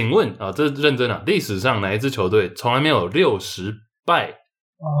请问这是认真啊，历史上哪一支球队从来没有60败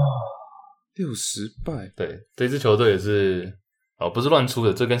？60败，对，这支球队也是不是乱出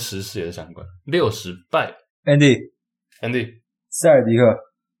的，这跟时事也是相关。60败 ，Andy， 塞尔迪克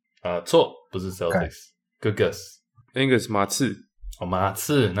错，不是 Celtics。Good guess。Angus 马刺马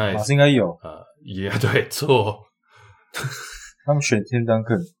刺 ，nice， 马刺应该有也对，错。他们选 Tim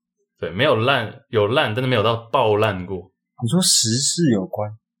Duncan， 对，没有烂，有烂，但是没有到爆烂过。你说时事有关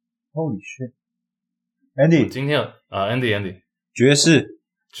 ？Holy shit！Andy， 今天Andy， 爵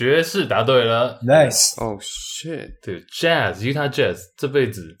士答对了 ，Nice。Oh shit！ 对 ，Utah Jazz 这辈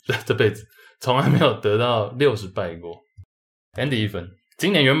子从来没有得到60败过。Andy 1分。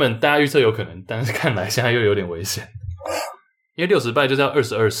今年原本大家预测有可能，但是看来现在又有点危险，因为60败就是要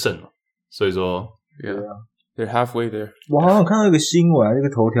22胜嘛，所以说 ，They're halfway there。我好像看到一个新闻，一个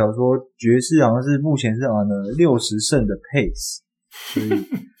头条说爵士好像是目前是on 60胜的 pace，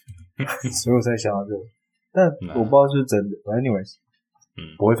 所以我才想到这个，但我不知道是不是真的。But anyways，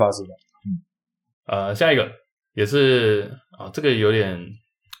不会发生的。下一个也是这个有点，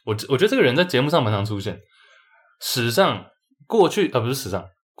我觉得这个人在节目上蛮常出现，过去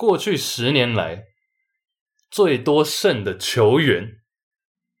10年来最多胜的球员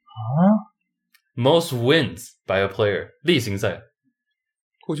most wins by a player 例行赛。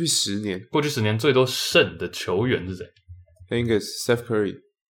过去10年最多胜的球员是谁 ？Angus Steph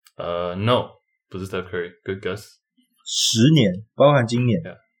Curry。No， 不是 Steph Curry。Good guess。 10年，包含今年。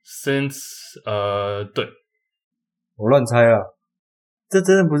Since 对，我乱猜了。这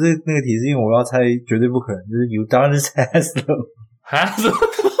真的不是那个题，是因为我要猜绝对不可能，就是 Udonis Haslem。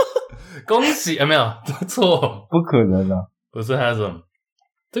恭喜没有错，不可能啊，不是 Haslem。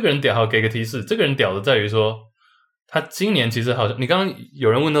这个人屌，好，给个提示，这个人屌的在于说，他今年其实好像，你刚刚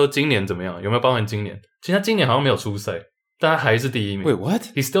有人问到今年怎么样，有没有包含今年？其实他今年好像没有出赛，但他还是第一名。Wait, what?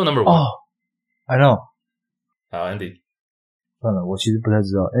 He's still number one. I know. 好 ，Andy。算了，我其实不太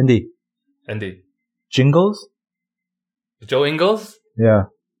知道。Andy. Joe Ingles? Yeah.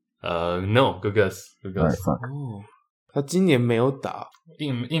 No. Good guess. Oh, 他今年没有打，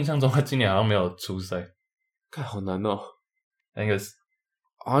印象中他今年好像没有出赛。看好难哦。Angus。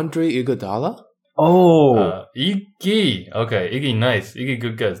Andre Iguodala? Iggy. OK，Iggy nice，Iggy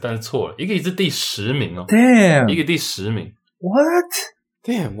good guess， 但是错了。Iggy 是第10名哦。Damn. Iggy 第10名。What?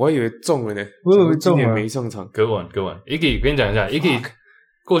 Damn， 我以为中了呢。我以为中了。今年没上场。Good one。Iggy， 跟你讲一下 ，Iggy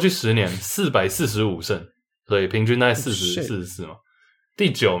过去10年445胜，所以平均大概44嘛。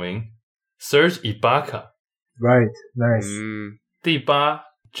第9名 Serge Ibaka。Right, nice。第8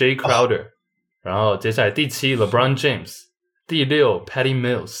 Jay Crowder，然后接下来第7 LeBron James， 第6 Patty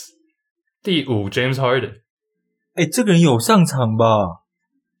Mills， 第5 James Harden。这个人有上场吧？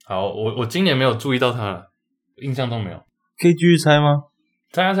好，我今年没有注意到他了，印象中没有。可以继续猜吗？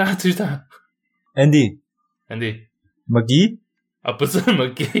猜，继续猜。Andy McGee 不是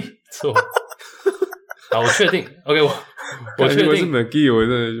McGee， 错。好，我确定。OK， 我确定是 McGee， 我真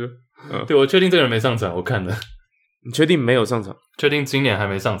的就对，我确定这个人没上场，我看了。你确定没有上场？确定今年还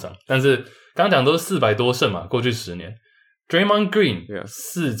没上场，但是刚讲都是400多胜嘛，过去10年。Draymond Green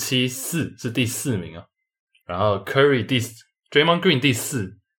 474是第4名啊，然后 Draymond Green 第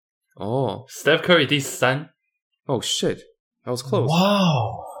4，Steph Curry 第3。Oh shit, that was close.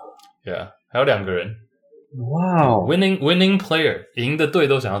 Wow. Yeah，还有2个人。哇哦 ，winning player， 赢的队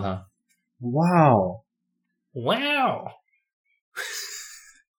都想要他。哇哦，哇哦，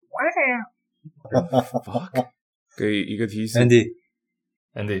哇 Fuck， 给一个提示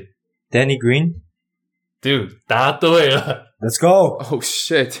 ，Andy，Danny Green，Dude， 答对了 ，Let's go。Oh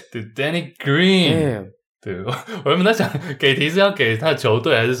shit， 对 ，Danny Green。Damn， 对，我原本在想给提示要给他的球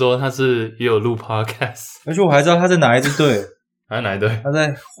队，还是说他是也有录 podcast？ 而且我还知道他在哪一支队，他在哪一队？他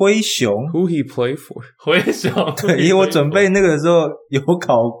在灰熊。Who he play for？ 灰熊。对，因为我准备那个的时候有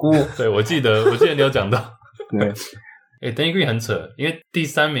考过。对，我记得你有讲到。对。Danny Green 很扯，因为第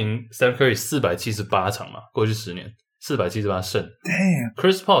3名 Steph Curry 478场嘛，过去10年478胜。Damn。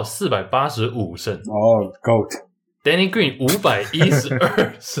Chris Paul 485胜。哦 ，Goat。Danny Green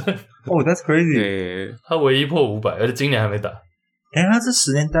 512胜。Oh, that's crazy。对，他唯一破500，而且今年还没打。他这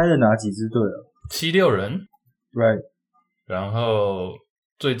10年待了哪几支队啊？76人。Right。然后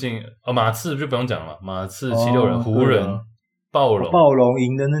最近马刺就不用讲了，马刺76人，湖人、暴龙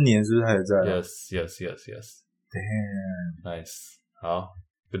赢的那年是不是还在 ？Yes。Damn。Nice。好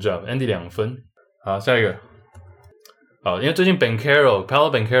 ，Good job，Andy 2分。好，下一个。好，因为最近 Paolo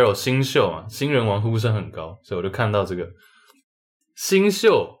Banchero 新秀嘛，新人王呼声很高，所以我就看到这个新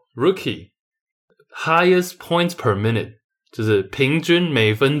秀 Rookie highest points per minute， 就是平均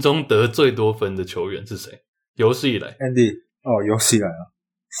每分钟得最多分的球员是谁？有史以来 ，Andy。哦，有史以来了，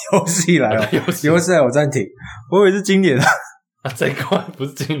有史以来了，有史以来我暂停，我以为是今年啊，再快不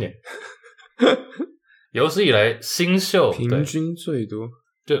是今年，有史以来新秀平均最多。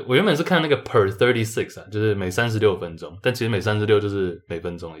对，我原本是看那个 per 36啊，就是每36分钟，但其实每36就是每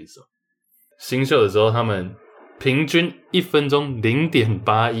分钟的意思。新秀的时候，他们平均1分钟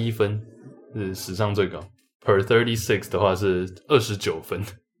 0.81 分，是史上最高。per 36的话是29分，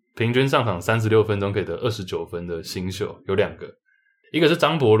平均上场36分钟可以得29分的新秀有2个，一个是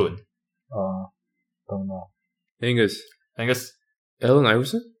张伯伦，懂了 Angus Allen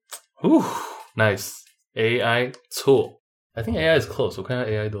Iverson，nice AI 错。I think AI is close， 我看一下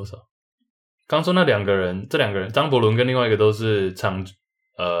AI 多少。刚说那2个人，这2个人，张伯伦跟另外一个都是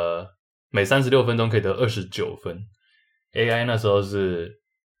每36分钟可以得29分。AI 那时候是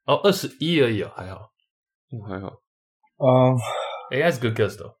21而已还好。还好。AI is good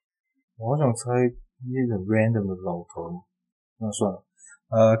guess 的。我好想猜那种 random 的老头，那算了。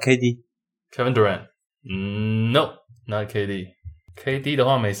Kevin Durant，No， not KD。KD 的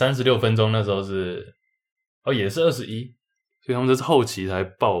话，每36分钟那时候是也是21。所以他们这是后期才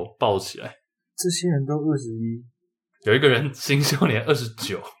爆起来。这些人都21，有一个人新秀年29。29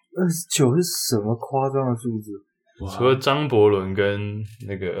是什么夸张的数字？除了张伯伦跟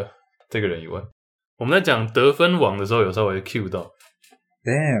这个人以外，我们在讲得分王的时候有稍微 cue 到。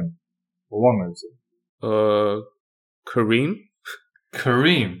Damn， 我忘了谁。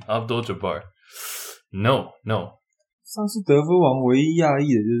Kareem Abdul-Jabbar。No。上次得分王唯一亚裔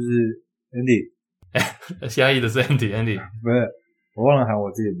的就是 Andy。下一的是 Andy， 不是，我忘了喊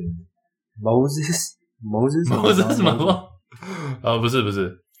我自己的名字。Moses 什么？不是，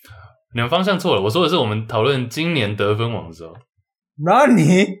你们方向错了。我说的是我们讨论今年得分王的时候。哪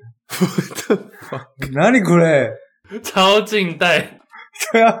里过来？超近代。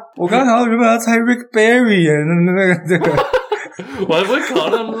对啊，我刚好原本要猜 Rick Barry 这个。我还不会考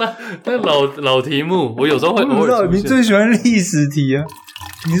那老题目，我有时候会。我不知道你最喜欢历史题啊。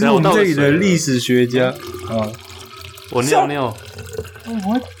你是我们这里的历史学家我尿。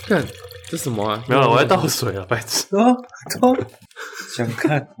我看这什么啊？没有，我在倒水了，白痴。想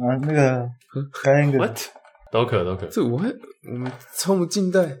看那个该那个 What 都可。这我们从不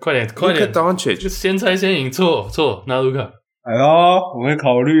近代，快点，就先猜先赢，错，那卢卡。哎呦，我会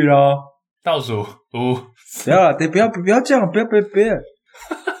考虑咯。倒数5。不要这样，不要。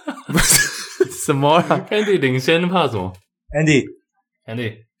不是什么啊 ？Andy 领先怕什么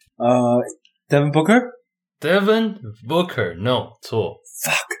 ？Andy。Devin Booker No 错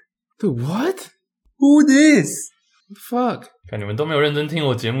Fuck What Who this Fuck 看你们都没有认真听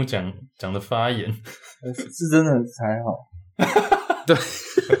我节目讲的发言。是真的还好。对。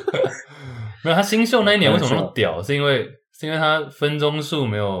没有，他新秀那一年为什么那么屌？是因为他分钟数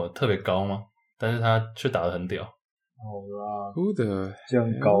没有特别高吗？但是他却打得很屌。好啦，这样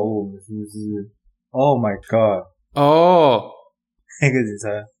搞我们是不是 ？Oh my god！ 那个你猜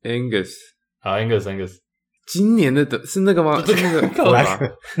 ？Angus， 好 ，Angus， 今年的是那个吗？是那个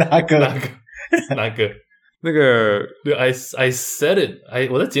哪个？那个 I said it，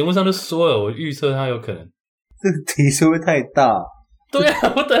 我在节目上就说了，我预测他有可能。这个题是不是太大？对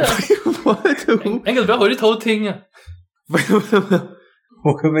啊，我等下，Angus 不要回去偷听啊！没有，我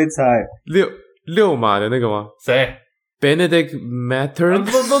可不可以猜六码的那个吗？谁 Benedict Mathurin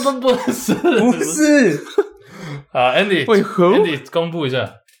不是不是啊 ，Andy， 为何 Andy 公布一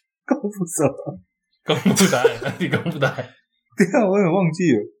下，公布什么？公布答案，Andy 公布答案。对啊，我有点忘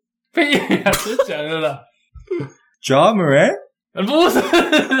记了。屁呀，真讲了啦。Ja Morant？不是，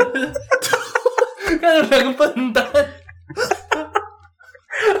看有两个笨蛋。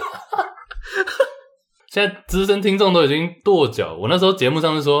现在资深听众都已经跺脚。我那时候节目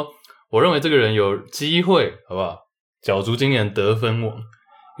上是说，我认为这个人有机会，好不好？角逐今年得分王，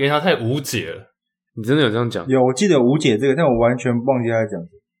因为他太无解了。你真的有这样讲？有，我记得无解这个，但我完全忘记他讲的。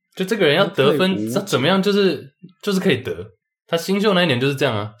就这个人要得分，他怎么样就是可以得。他新秀那一年就是这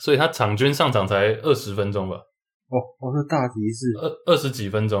样啊，所以他场均上场才20分钟吧。哦，这大提示20几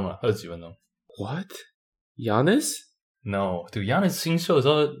分钟了，20几分钟。What? Giannis? No， 对 ，Giannis 新秀的时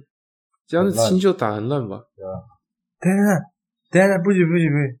候 ，Giannis 新秀打很烂吧？对啊。等一下，不行，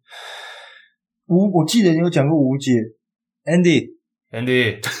我记得你有讲过无解 ，Andy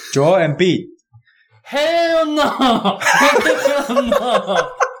Joel Embiid。Hell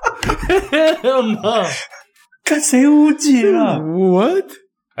no！Hell no！看谁无解了 ？What?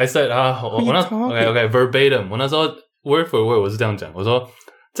 I said 啊，我那 OK verbatim， 我那时候 word for word 我是这样讲，我说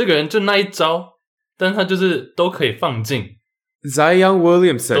这个人就那一招，但是他就是都可以放进。Zion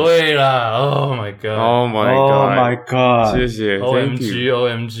Williamson。对啦 ，Oh my God！Oh my God！ 谢谢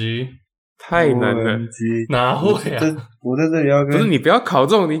 ，OMG，太难了，哪会啊？我在这里要跟不是你不要考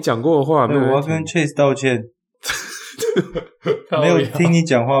这种你讲过的话，对，我要跟 Chase 道歉，没有听你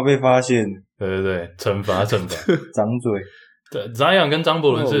讲话被发现。对，惩罚，掌嘴。对 ，Zion 跟张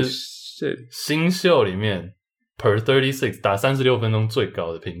伯伦是新秀里面 per 36打36分钟最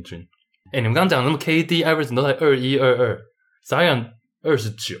高的平均。你们刚刚讲什么 KD Iverson 都才21-22，Zion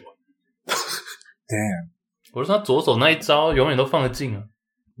 29。Damn！ 我说他左手那一招永远都放得进啊。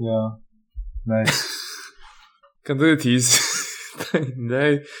Yeah，nice。看这个提示，你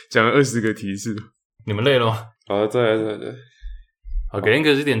在讲了20个提示，你们累了吗？好，再来。好，给一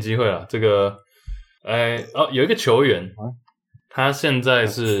个一点机会啊。这个，有一个球员，他现在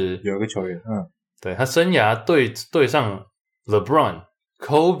是有一个球员，对他生涯对上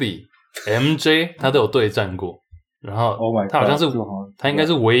LeBron、Kobe、MJ， 他都有对战过。然后他好像是他应该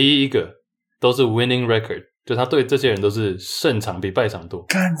是唯一一个都是 winning record， 就他对这些人都是胜场比败场多。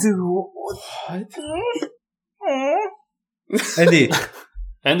看这个我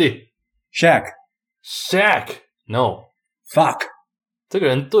Andy Shaq No Fuck 这个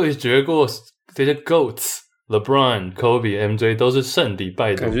人对决过这些 GOATs LeBron、Kobe、MJ 都是胜比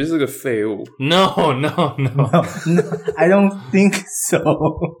败多，感觉是个废物。No I don't think so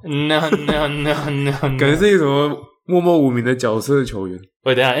No 感觉是一个什么默默无名的角色的球员。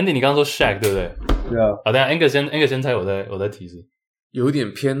喂，等一下 Andy 你刚刚说 Shaq 对不对？对啊。好，等一下 Angus 先猜，我再提示。有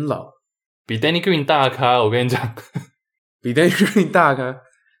点偏老，比 Danny Green 大咖，我跟你讲。比 Danny Green 大咖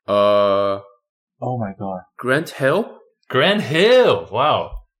Oh my God Grant Hill 哇哦，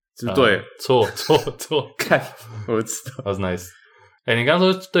是不对，错看我知道 That was nice。你刚刚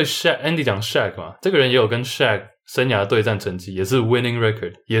说对 Shaq Andy 讲 Shaq 嘛，这个人也有跟 Shaq 生涯对战成绩也是 winning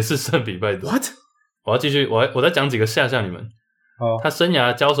record， 也是胜比败多。 What？ 我要继续，我再讲几个吓你们。他生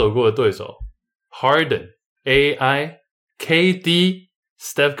涯交手过的对手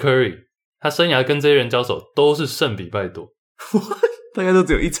Harden、AI、KD、Steph Curry， 他生涯跟这些人交手都是胜比败多。大概都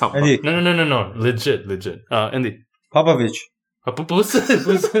只有一场吧。No legit Andy Popovich 不是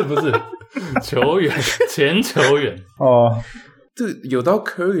前球员这有到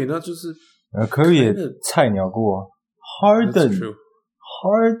Curry 那就是Curry 也菜鸟过Harden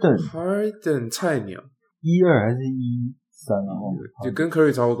菜鸟12还是13就跟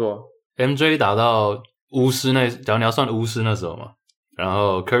Curry 差不多。 MJ 打到巫师那，假如你要算巫师那时候嘛，然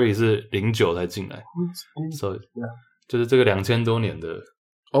后 Curry 是09才进来，所以就是这个2000多年的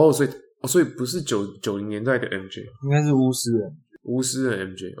所以不是90年代的 MJ， 应该是巫师的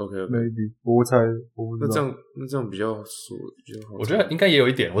MJ。 OK maybe 我猜我不知道。那这样比较好。我觉得应该也有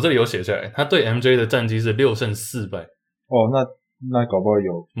一点，我这里有写下来，他对 MJ 的战绩是6胜4败。那搞不好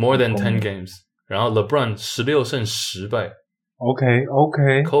有 more than 10 games。 然后 LeBron 16胜10败。 OK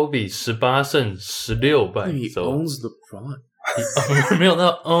Kobe 18胜16败。 He owns LeBron 没有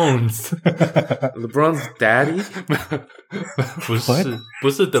到 owns LeBron's daddy 不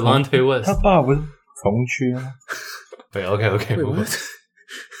是 Delonte West， 他爸不是从缺吗？对 OK 不会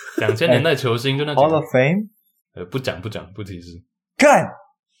2000年代球星就那几个 Hall of Fame 不讲不提示。干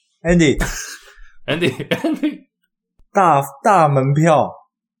Andy 大门票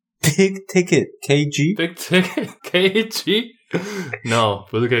Big Ticket KG Big Ticket KG No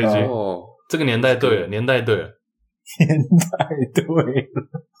不是 KG。这个年代对了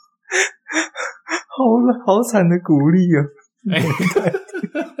好惨的鼓励哦。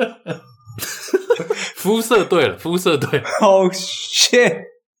肤色对了，肤色对了。Oh shit！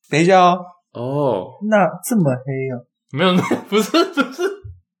 等一下哦，那这么黑哦？没有，不是。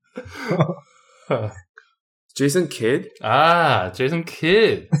Jason Kidd 啊 ，Jason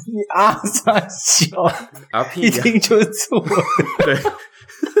Kidd， 你傻笑，屁一听就是错的。对，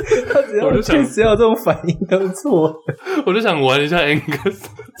他只要确实要这种反应都错。我就想玩一下 Angus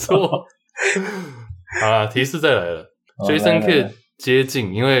错。好啦，提示再来了。Jason Kidd 接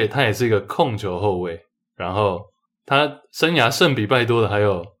近，因为他也是一个控球后卫，然后他生涯胜比拜多的还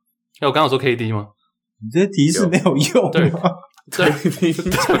有，我刚刚有说 KD 吗？你这提示没有用吗？对，你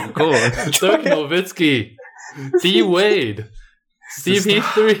讲过了。Dirk Nowitzki、D Wade、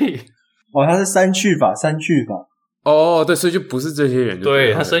CP3。哦，他是三去法。哦，对，所以就不是这些人。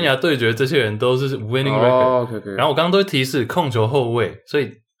对，他生涯对决这些人都是 winning record。Okay. 然后我刚刚都会提示控球后卫，所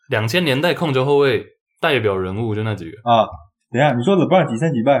以2000年代控球后卫代表人物就那几个啊。等一下，你说 LeBron 几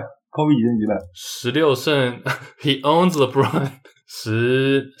胜几败 ？Kobe 几胜几败？16胜，He owns LeBron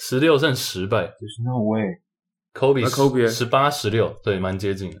 16胜10败。There's no way。Kobe 18-16，对，蛮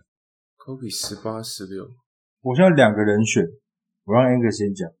接近的。Kobe 18-16。我现在2个人选，我让 Angus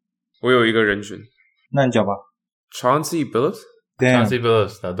先讲。我有一个人选，那你讲吧。Chauncey Billups。Chauncey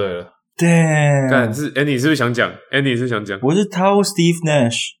Billups 答对了。Damn。干是 Andy 是不是想讲 ？Andy 是想讲。我是掏 Steve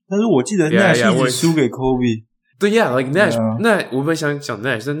Nash， 但是我记得 Nash 一直输给 Kobe。对呀 ，like Nash， 那我本想讲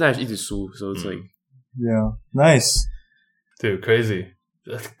Nash， 但 Nash 一直输，所以。Yeah, nice. Dude, crazy.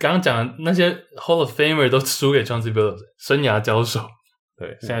 刚刚讲的那些 Hall of Famer 都输给 Chauncey Billups， 生涯交手。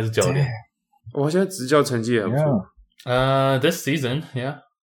对，现在是教练。我现在执教成绩也很不错。This season, yeah.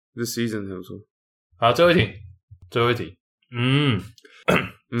 This season 很不错。好，最后一题。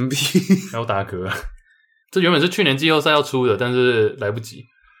要打嗝。这原本是去年季后赛要出的，但是来不及。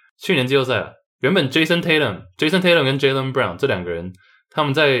去年季后赛啊，原本 Jason Tatum 跟 Jaylen Brown 这2个人，他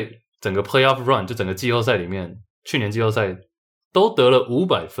们在整个 Playoff Run 就整个季后赛里面，去年季后赛都得了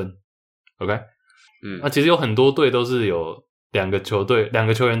500分。OK， 那其实有很多队都是有2个球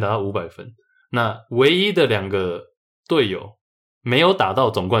员达到500分。那唯一的2个队友没有打到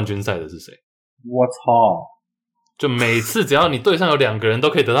总冠军赛的是谁？我操！就每次只要你队上有2个人都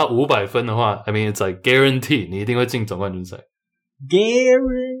可以得到500分的话 ，I mean it's like guarantee 你一定会进总冠军赛。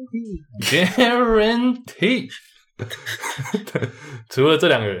Guarantee 除了这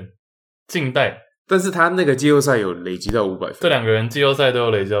2个人，近代，但是他那个季后赛有累积到500分，这2个人季后赛都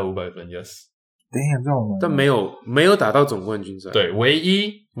有累积到500分 ，yes。Damn， 这种但没有打到总冠军赛。对，唯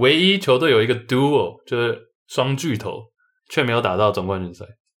一球队有一个 duo， 就是双巨头，却没有打到总冠军赛，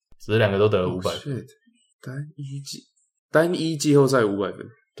只是2个都得了500分。单一季后赛500分。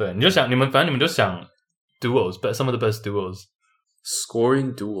对，你就想反正你们就想 duos， some of the best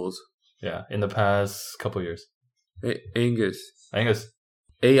duos。Scoring duos. Yeah, in the past couple years. Angus.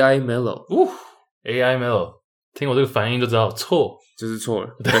 AI Melo. AI Melo. 听我这个反应就知道错，就是错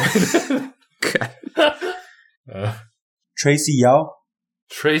了。对。Tracy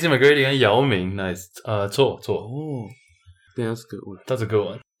Yao。Tracy McGrady 跟姚明 ，nice。错。哦。That's a good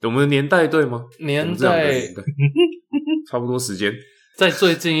one. 我们的年代对吗？年代差不多时间。再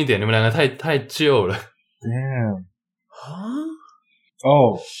最近一点，你们2个太旧了。Damn.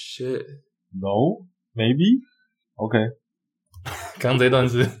 Oh shit. No, maybe. OK. 刚这一段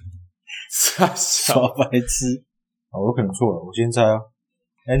是傻白痴。好，我可能错了，我先猜啊。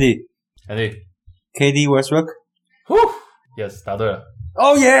Andy. KD Westbrook. Yes， 答对了。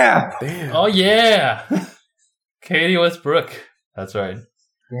Oh yeah. Damn. Oh yeah. KD Westbrook. That's right.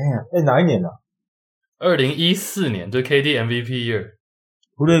 Damn. 哪一年啊？2014年，就 KD MVP year.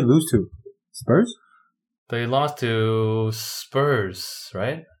 Who did they lose to? Spurs?They lost to Spurs,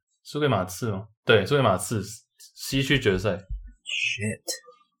 right? 输给马刺吗？对，输给马刺，西区决赛。Shit,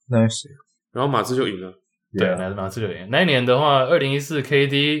 nice. 然后马刺就赢了。对，马刺就赢了。那一年的话，2014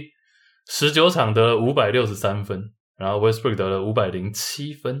 KD 19场得了563分，然后 Westbrook 得了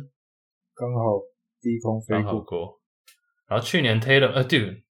507分，刚好低空飞过。然后去年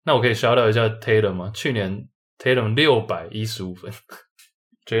Tatum，dude， 那我可以 shout out 一下 Tatum 吗？去年 Tatum 615分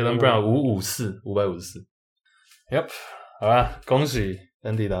，Jaylen Brown 554。Yep， 好啦，恭喜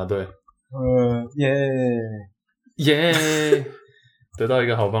Andy 答对。耶！得到一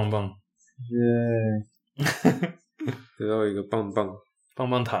个好棒棒。耶！得到一个棒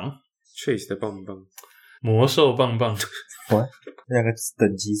棒糖 ，Chase 的棒棒，魔兽棒棒。那个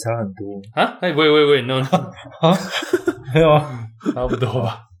等级差很多啊！哎，喂 ，no， 啊，没有啊，差不多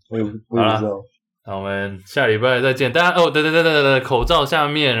吧。我也不知道。那我们下礼拜再见，大家对，口罩下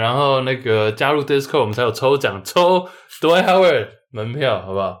面，然后那个加入 Discord， 我们才有抽奖，抽 Dwight Howard 门票，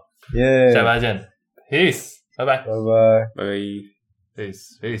好不好？耶！下礼拜见， ，peace，拜拜，拜拜，拜拜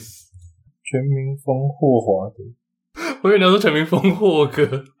peace。全民疯霍华德，我以为你要说全民疯霍哥。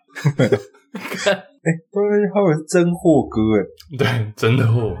Buddy Howard 是真霍哥诶，对，真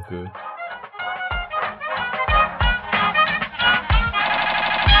的霍哥。